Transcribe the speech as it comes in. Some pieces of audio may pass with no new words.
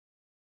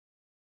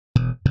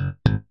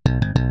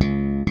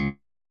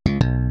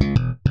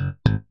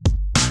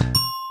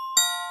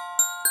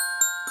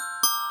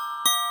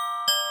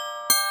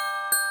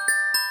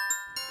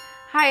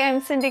Hi, I'm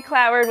Cindy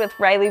Cloward with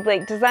Riley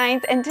Blake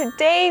Designs, and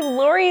today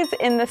Lori's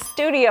in the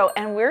studio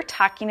and we're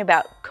talking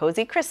about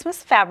cozy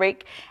Christmas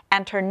fabric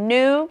and her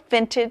new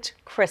vintage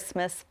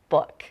Christmas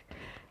book.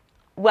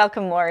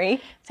 Welcome, Lori.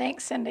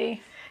 Thanks,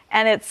 Cindy.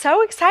 And it's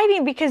so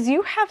exciting because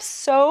you have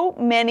so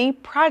many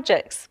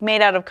projects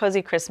made out of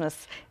cozy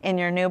Christmas in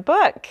your new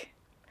book.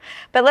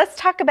 But let's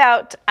talk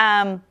about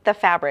the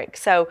fabric.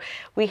 So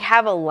we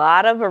have a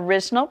lot of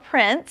original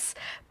prints,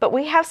 but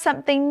we have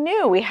something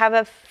new. We have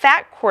a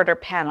fat quarter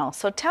panel.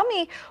 So tell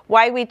me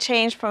why we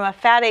changed from a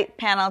fat eighth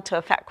panel to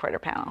a fat quarter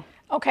panel.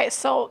 Okay,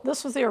 so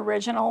this was the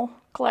original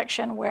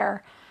collection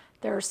where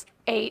there's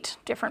 8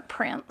 different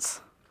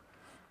prints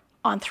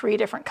on 3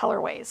 different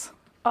colorways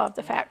of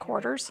the fat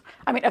quarters.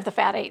 I mean, of the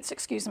fat eighths,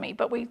 excuse me.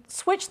 But we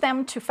switched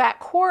them to fat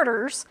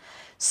quarters.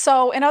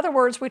 So in other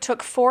words, we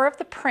took 4 of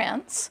the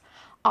prints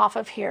off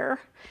of here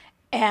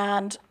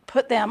and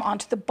put them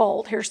onto the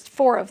bolt. Here's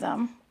 4 of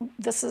them.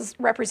 This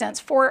represents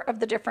 4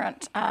 of the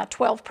different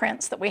 12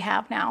 prints that we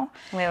have now.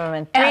 We have them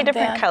in 3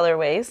 different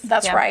colorways.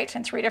 That's right,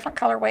 in 3 different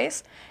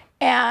colorways.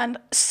 And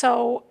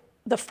so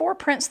the 4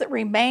 prints that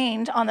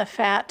remained on the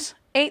fat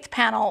eighth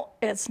panel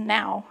is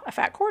now a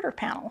fat quarter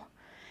panel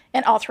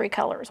in all 3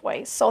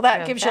 colorways. So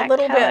that gives you a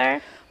little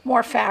bit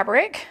more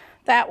fabric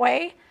that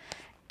way.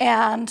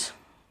 And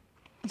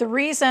the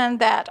reason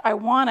that I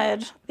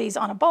wanted these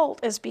on a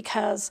bolt is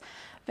because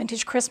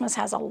Vintage Christmas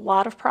has a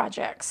lot of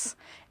projects,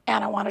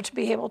 and I wanted to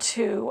be able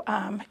to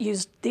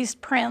use these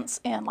prints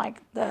in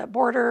like the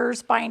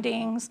borders,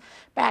 bindings,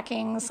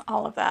 backings,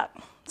 all of that.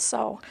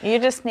 So you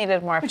just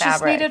needed more fabric.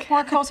 Just needed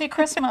more cozy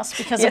Christmas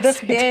because of this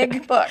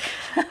big book.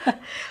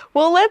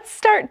 Well, let's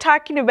start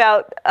talking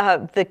about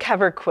the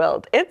cover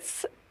quilt.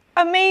 It's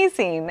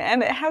amazing,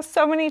 and it has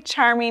so many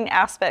charming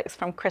aspects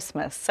from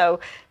Christmas. So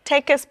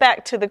take us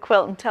back to the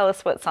quilt and tell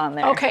us what's on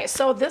there. Okay,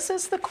 so this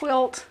is the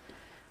quilt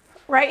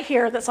right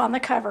here that's on the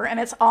cover, and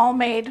it's all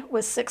made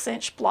with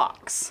 6-inch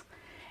blocks.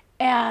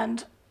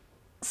 And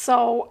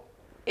so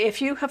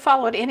if you have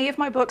followed any of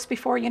my books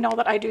before, you know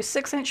that I do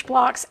 6-inch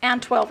blocks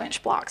and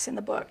 12-inch blocks in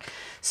the book.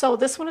 So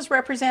this one is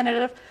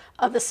representative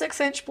of the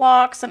 6-inch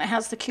blocks, and it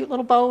has the cute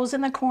little bows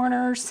in the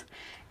corners.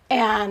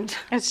 And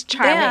it's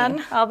charming,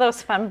 then, all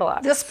those fun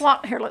blocks. This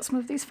block, here, let's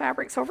move these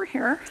fabrics over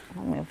here.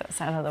 I'll move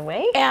this out of the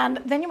way. And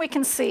then we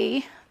can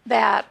see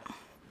that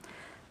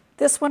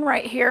this one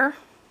right here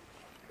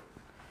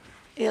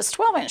is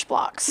 12-inch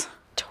blocks.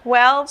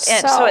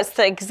 12-inch, so it's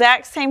the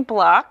exact same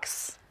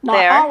blocks.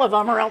 Not all of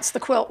them, or else the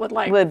quilt would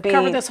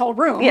cover this whole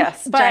room.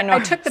 Yes, but ginormous. I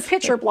took the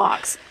picture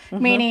blocks,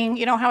 meaning,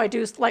 you know how I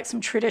do like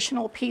some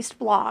traditional pieced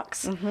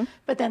blocks,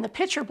 but then the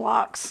picture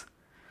blocks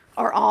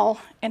are all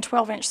in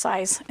 12-inch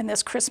size in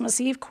this Christmas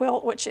Eve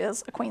quilt, which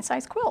is a queen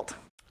size quilt.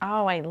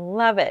 Oh, I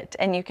love it.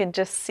 And you can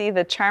just see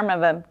the charm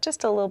of them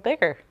just a little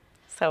bigger.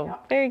 So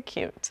very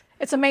cute.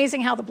 It's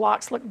amazing how the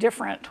blocks look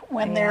different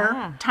when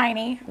they're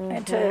tiny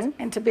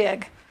into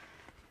big.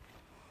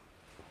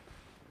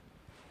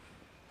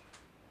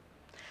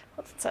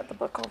 Let's set the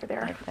book over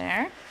there. Right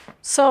there.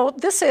 So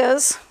this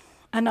is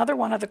another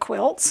one of the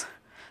quilts.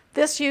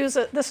 This is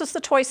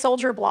the Toy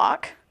Soldier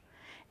block.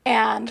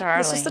 And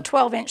this is the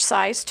 12-inch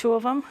size. 2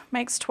 of them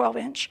makes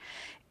 12-inch.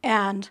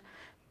 And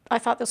I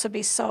thought this would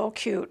be so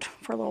cute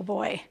for a little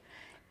boy.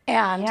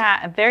 And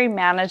yeah, very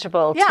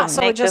manageable to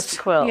make this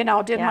quilt. You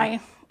know, did my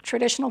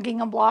traditional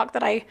gingham block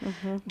that I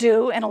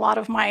do in a lot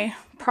of my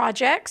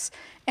projects,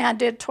 and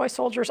did toy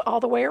soldiers all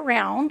the way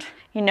around.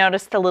 You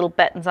notice the little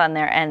buttons on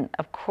there, and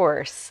of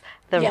course,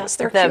 the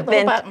cute little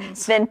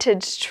buttons.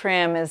 Vintage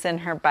trim is in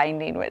her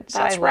binding, which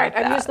That's right.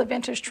 I've used the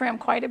vintage trim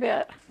quite a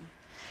bit.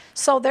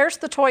 So there's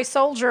the toy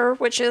soldier,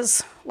 which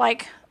is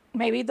like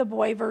maybe the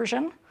boy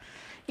version,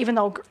 even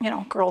though, you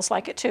know, girls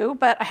like it too,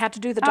 but I had to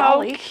do the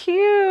dolly. Oh,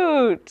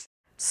 cute.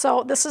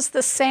 So this is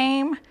the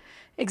same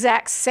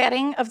exact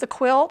setting of the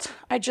quilt.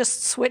 I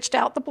just switched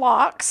out the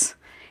blocks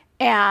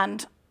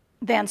and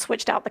then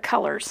switched out the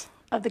colors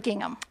of the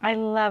gingham. I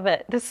love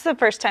it. This is the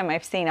first time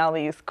I've seen all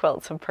these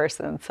quilts in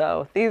person,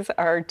 so these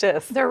are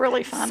just they're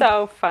really fun.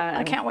 So fun.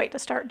 I can't wait to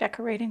start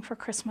decorating for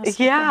Christmas.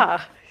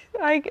 Yeah,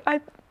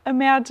 I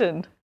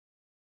imagine.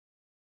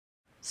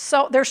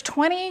 So there's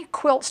 20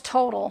 quilts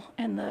total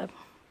in the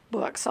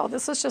book, so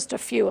this is just a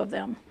few of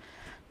them.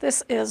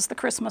 This is the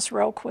Christmas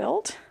row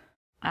quilt.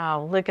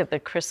 Oh, look at the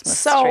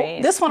Christmas tree. tree.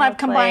 So this one I've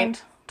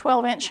combined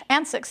 12-inch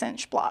and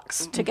 6-inch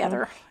blocks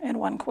together in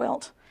one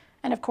quilt.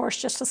 And of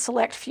course, just a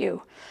select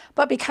few.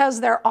 But because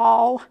they're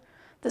all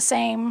the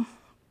same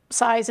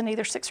size in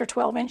either 6 or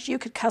 12-inch, you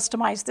could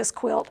customize this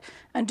quilt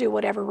and do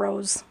whatever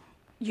rows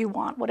you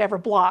want, whatever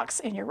blocks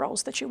in your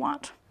rows that you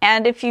want.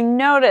 And if you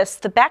notice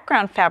the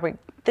background fabric,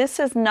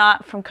 this is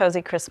not from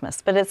Cozy Christmas,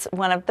 but it's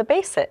one of the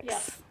basics.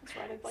 Yes, that's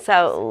right.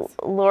 So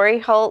Lori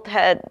Holt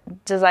had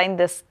designed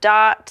this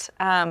dot,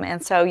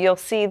 and so you'll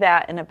see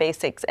that in a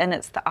basics, and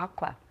it's the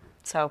aqua.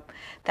 So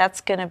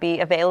that's going to be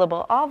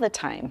available all the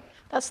time.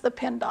 That's the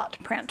pin dot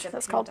print.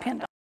 That's called pin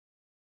dot.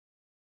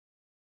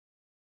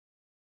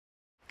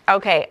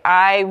 Okay,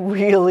 I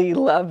really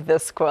love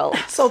this quilt.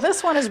 So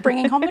this one is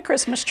bringing home the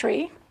Christmas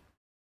tree.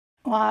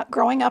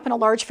 Growing up in a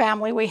large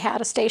family, we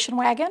had a station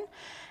wagon,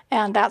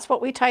 and that's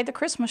what we tied the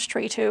Christmas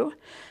tree to.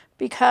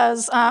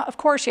 Because, of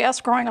course,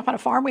 yes, growing up on a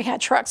farm, we had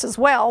trucks as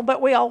well,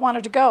 but we all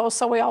wanted to go,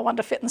 so we all wanted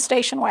to fit in the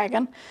station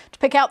wagon to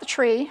pick out the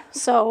tree.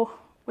 So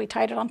we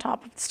tied it on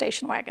top of the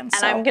station wagon.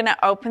 And I'm going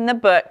to open the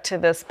book to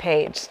this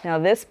page. Now,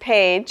 this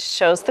page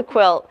shows the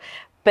quilt,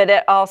 but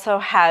it also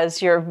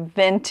has your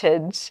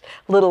vintage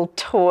little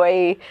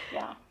toy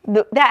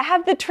that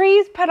have the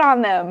trees put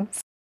on them.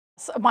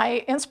 So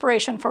my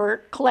inspiration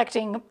for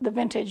collecting the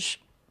vintage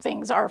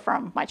things are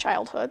from my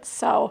childhood.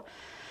 So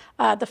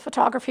the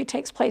photography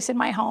takes place in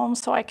my home,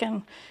 so I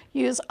can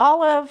use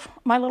all of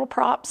my little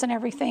props and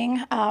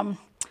everything.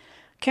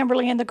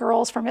 Kimberly and the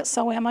girls from It's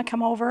So Emma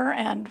come over,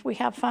 and we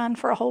have fun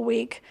for a whole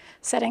week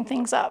setting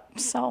things up.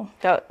 So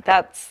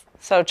that's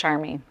so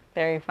charming.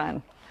 Very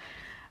fun.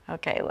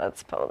 Okay,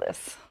 let's pull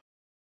this.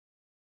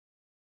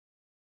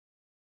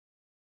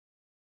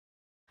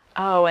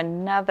 Oh,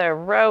 another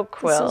row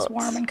quilt. This is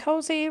warm and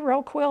cozy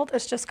row quilt.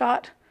 It's just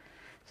got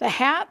the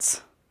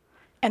hats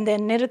and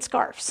then knitted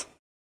scarves.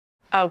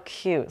 Oh,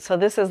 cute. So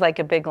this is like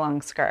a big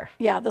long scarf.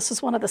 Yeah, this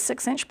is one of the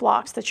 6-inch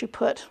blocks that you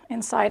put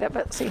inside of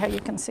it. See how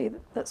you can see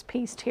that's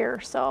pieced here.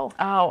 So.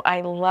 Oh,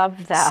 I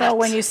love that. So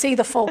when you see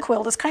the full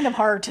quilt, it's kind of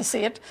hard to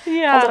see it.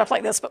 Yeah. Hold it up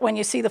like this, but when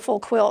you see the full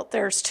quilt,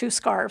 there's 2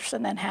 scarves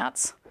and then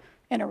hats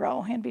in a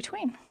row in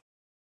between.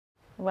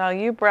 Well,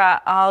 you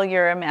brought all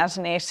your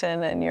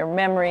imagination and your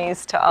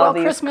memories to all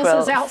these Christmas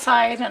quilts. is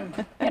outside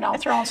and, you know,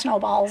 throwing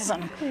snowballs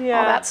and all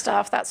that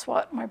stuff. That's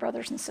what my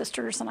brothers and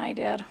sisters and I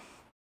did.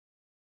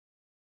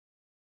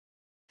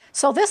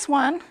 So this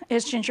one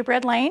is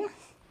Gingerbread Lane,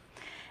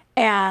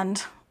 and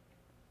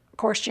of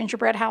course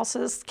gingerbread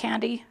houses,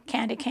 candy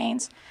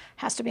canes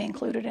has to be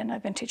included in a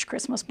vintage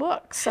Christmas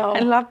book. So I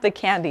love the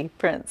candy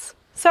prints.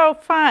 So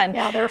fun.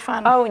 Yeah, they're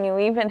fun. Oh, and you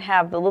even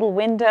have the little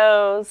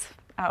windows.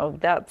 Oh,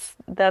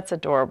 that's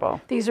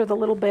adorable. These are the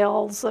little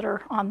bells that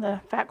are on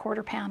the fat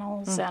quarter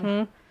panels,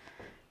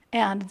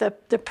 and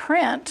the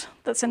print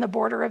that's in the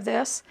border of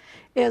this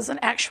is an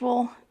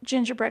actual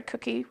gingerbread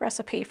cookie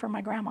recipe from my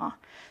grandma.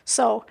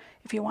 So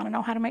if you want to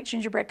know how to make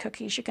gingerbread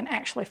cookies, you can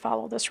actually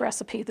follow this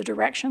recipe. The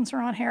directions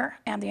are on here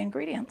and the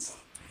ingredients.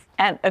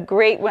 And a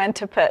great one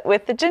to put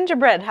with the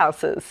gingerbread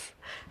houses.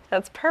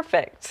 That's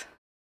perfect.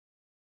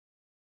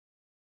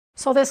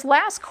 So this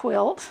last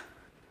quilt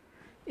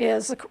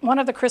is one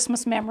of the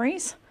Christmas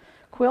memories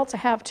quilts. I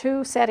have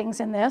 2 settings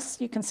in this.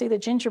 You can see the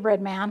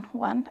gingerbread man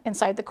one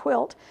inside the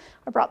quilt.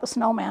 I brought the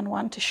snowman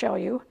one to show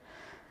you.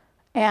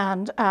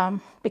 And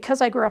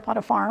because I grew up on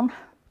a farm,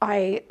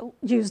 I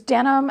use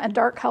denim and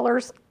dark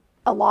colors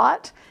a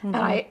lot, and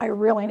I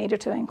really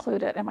needed to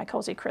include it in my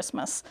Cozy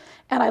Christmas.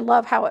 And I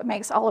love how it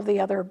makes all of the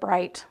other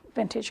bright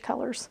vintage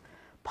colors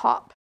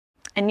pop.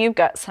 And you've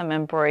got some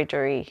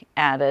embroidery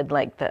added,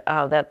 like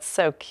oh, that's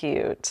so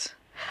cute.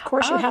 Of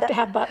course, you have to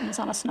have buttons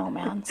on a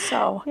snowman,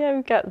 so. Yeah,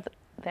 we've got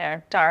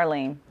there,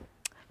 darling.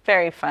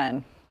 Very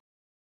fun.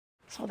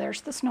 So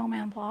there's the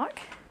snowman block.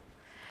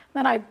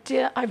 Then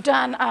I've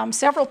done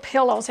several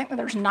pillows. I think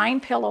there's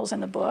 9 pillows in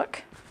the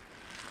book.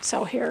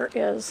 So here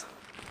is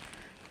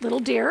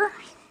Little Deer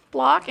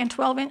block in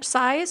 12-inch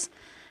size,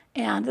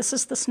 and this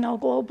is the Snow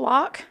Globe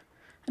block,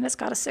 and it's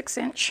got a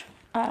 6-inch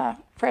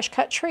fresh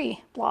cut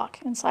tree block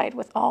inside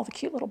with all the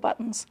cute little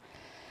buttons.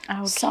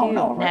 Oh, sewn cute.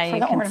 over Now for you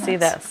the can ornaments. see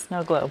that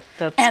snow globe.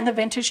 And the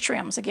vintage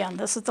trims. Again,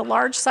 this is the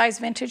large size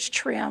vintage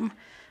trim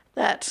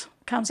that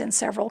comes in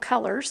several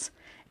colors,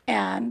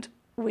 and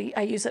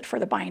I use it for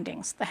the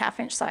bindings. The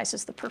 1/2-inch size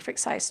is the perfect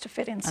size to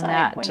fit inside And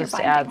that when you're just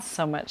binding. adds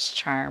so much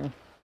charm.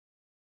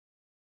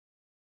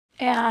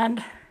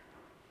 And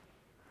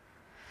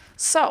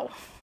so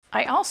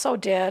I also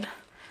did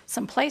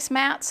some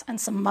placemats and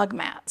some mug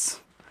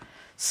mats.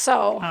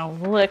 So oh,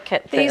 look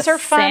at this. These are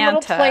fun Santa.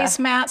 little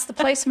placemats. The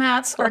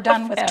placemats are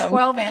done with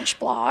 12-inch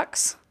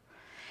blocks,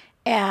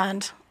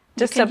 and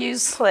just you can a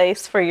use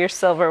place for your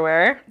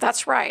silverware.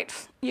 That's right.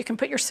 You can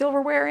put your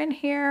silverware in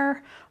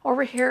here.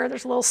 Over here,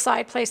 there's a little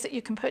side place that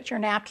you can put your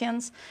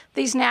napkins.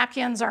 These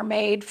napkins are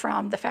made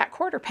from the fat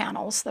quarter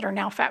panels that are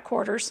now fat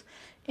quarters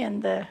in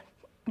the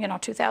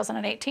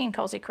 2018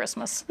 Cozy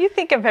Christmas. You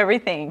think of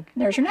everything.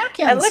 There's your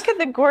napkins. And look at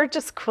the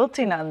gorgeous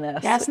quilting on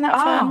this. Yeah, isn't that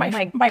fun? Oh,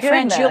 my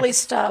friend goodness. Julie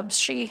Stubbs,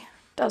 she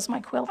does my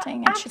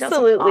quilting, and she does an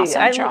Absolutely.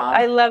 awesome job.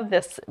 I love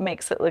this. It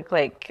makes it look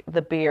like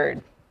the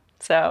beard.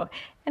 So,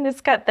 and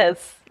it's got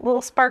those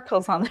little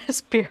sparkles on this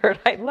beard.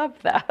 I love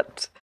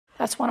that.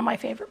 That's one of my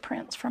favorite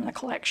prints from the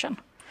collection.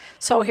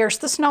 So here's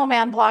the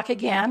snowman block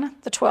again,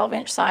 the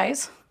 12-inch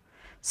size.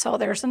 So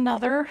there's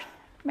another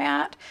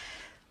mat.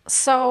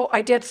 So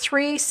I did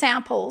 3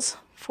 samples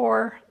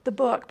for the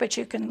book, but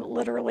you can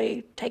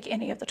literally take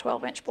any of the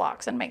 12-inch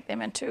blocks and make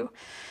them into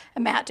a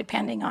mat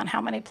depending on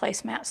how many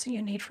placemats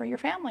you need for your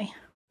family.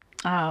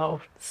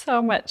 Oh,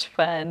 so much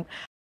fun.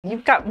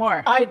 You've got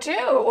more. I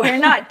do. You're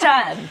not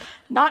done.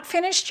 Not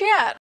finished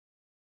yet.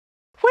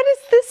 What is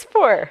this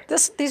for?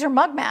 These are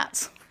mug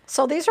mats.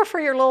 So these are for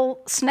your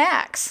little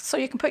snacks. So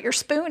you can put your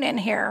spoon in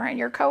here and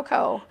your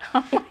cocoa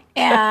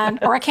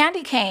or a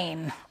candy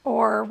cane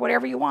or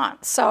whatever you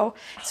want. So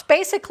it's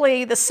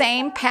basically the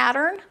same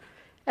pattern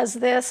as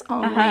this,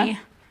 only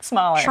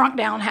smaller, shrunk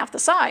down half the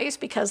size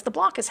because the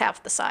block is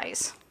half the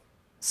size.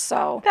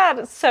 So that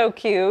is so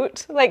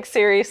cute. Like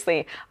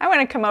seriously, I want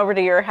to come over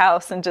to your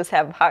house and just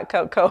have hot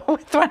cocoa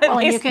with one of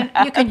these.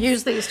 You can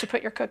use these to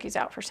put your cookies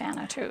out for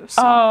Santa too.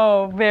 So.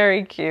 Oh,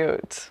 very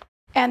cute.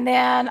 And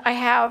then I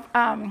have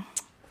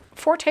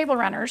 4 table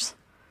runners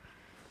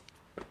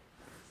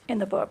in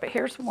the book, but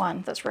here's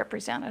one that's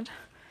represented,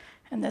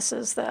 and this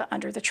is the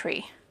under the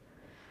tree,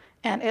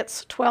 and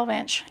it's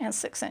 12-inch and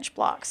 6-inch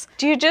blocks.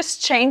 Do you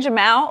just change them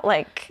out,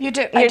 like you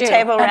do your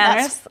table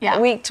runners,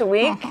 week to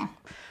week?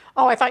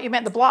 Oh, I thought you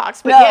meant the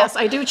blocks, but no. Yes,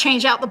 I do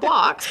change out the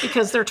blocks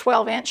because they're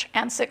 12-inch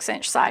and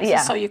 6-inch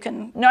sizes, so you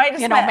can. No, I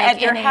just meant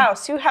at your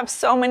house. You have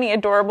so many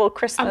adorable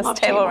Christmas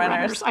table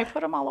runners. I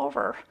put them all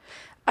over.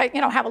 I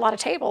have a lot of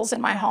tables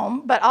in my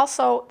home, but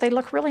also they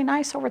look really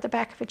nice over the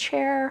back of a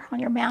chair, on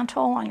your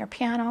mantle, on your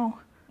piano.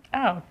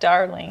 Oh,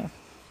 darling.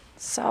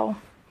 So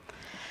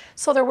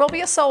there will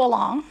be a sew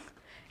along,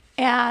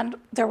 and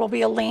there will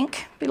be a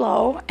link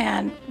below,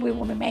 and we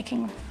will be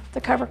making the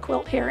cover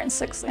quilt here in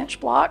 6-inch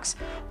blocks,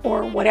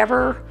 or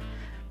whatever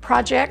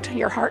project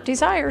your heart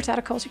desires at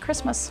a Cozy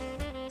Christmas.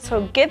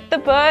 So get the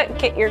book,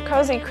 get your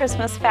Cozy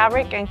Christmas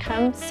fabric, and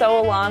come sew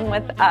along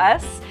with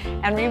us.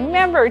 And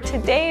remember,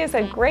 today is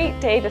a great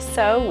day to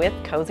sew with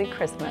Cozy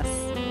Christmas.